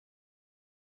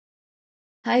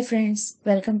Hi friends,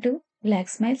 welcome to Black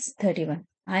Smiles 31.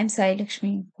 I'm Sai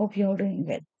Lakshmi. Hope you're doing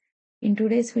well. In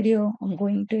today's video, I'm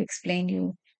going to explain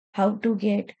you how to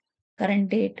get current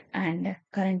date and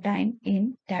current time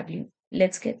in Tableau.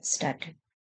 Let's get started.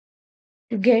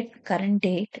 To get current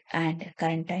date and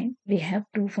current time, we have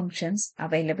two functions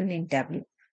available in Tableau.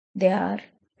 They are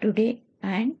today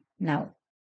and now.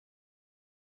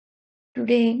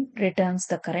 Today returns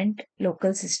the current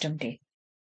local system date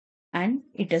and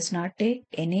it does not take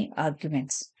any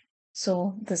arguments.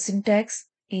 So the syntax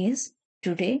is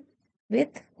today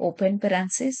with open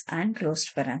parenthesis and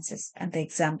closed parenthesis, and the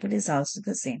example is also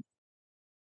the same.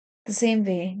 The same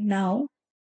way, now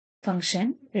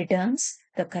function returns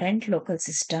the current local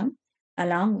system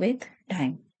along with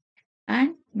time,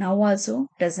 and now also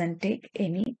doesn't take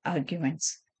any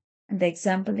arguments. And the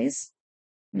example is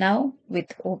now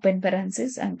with open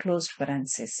parenthesis and closed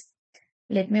parenthesis.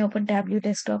 Let me open Tableau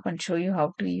desktop and show you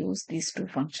how to use these two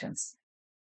functions.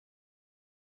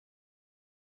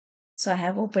 So I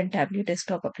have opened Tableau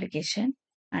desktop application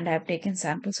and I have taken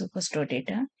sample superstore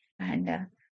data, and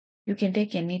you can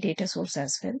take any data source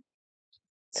as well.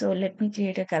 So let me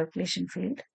create a calculation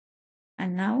field,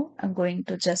 and now I'm going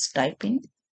to just type in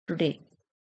today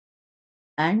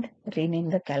and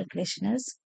rename the calculation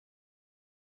as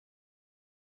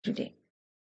today.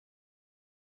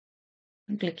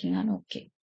 I'm clicking on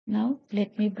OK. Now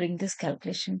let me bring this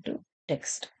calculation to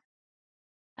text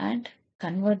and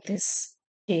convert this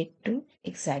date to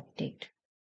exact date.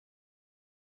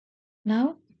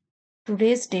 Now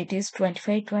today's date is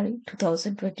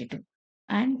 25/12/2022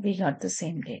 and we got the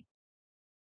same date.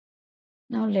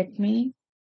 Now let me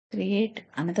create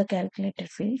another calculator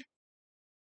field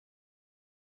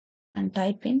and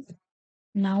type in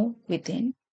now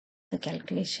within the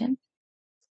calculation.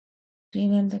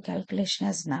 Rename the calculation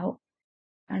as now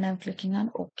and I'm clicking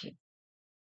on OK.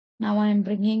 Now I am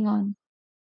bringing on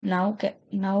now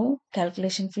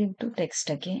calculation field to text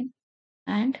again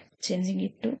and changing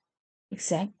it to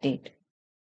exact date.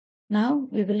 Now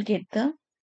we will get the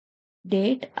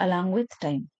date along with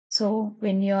time. So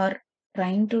when you are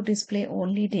trying to display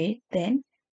only date, then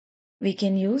we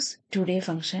can use today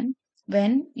function.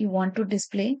 When you want to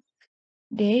display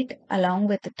date along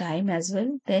with the time as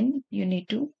well, then you need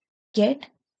to get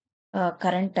a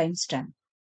current timestamp.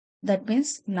 That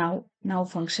means now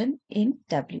function in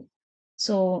W.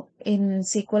 So in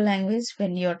SQL language,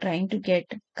 when you're trying to get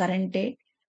current date,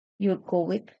 you go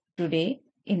with today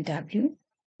in W.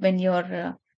 When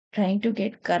you're trying to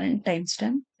get current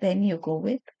timestamp, then you go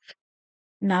with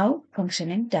now function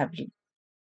in W.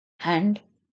 And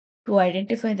to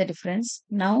identify the difference,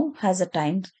 now has a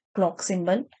time clock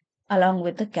symbol along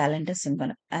with the calendar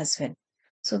symbol as well.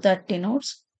 So that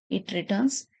denotes it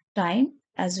returns time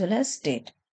as well as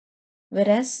date.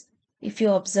 Whereas if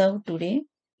you observe today,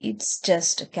 it's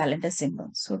just a calendar symbol.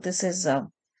 So this is a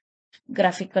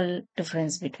graphical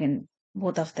difference between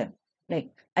both of them,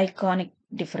 like iconic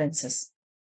differences.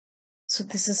 So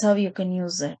this is how you can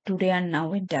use today and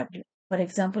now in Tableau. For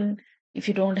example, if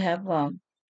you don't have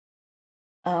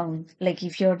like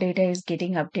if your data is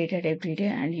getting updated every day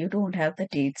and you don't have the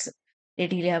dates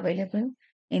readily available,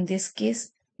 in this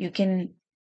case you can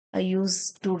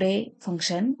use today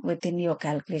function within your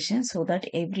calculation so that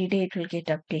every day it will get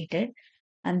updated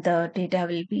and the data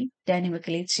will be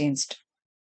dynamically changed.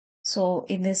 So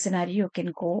in this scenario you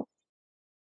can go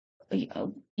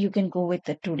with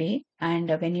the today, and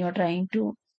when you're trying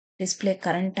to display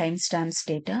current timestamps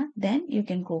data, then you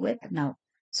can go with now.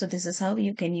 So this is how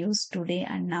you can use today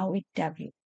and now with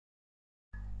Tableau.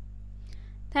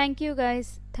 Thank you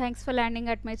guys. Thanks for landing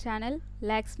at my channel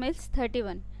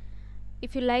Laxmails31.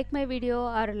 If you like my video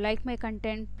or like my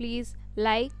content, please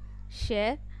like,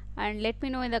 share and let me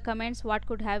know in the comments what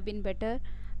could have been better.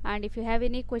 And if you have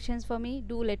any questions for me,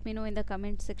 do let me know in the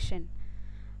comment section.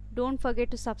 Don't forget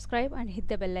to subscribe and hit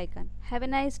the bell icon. Have a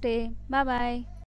nice day. Bye bye.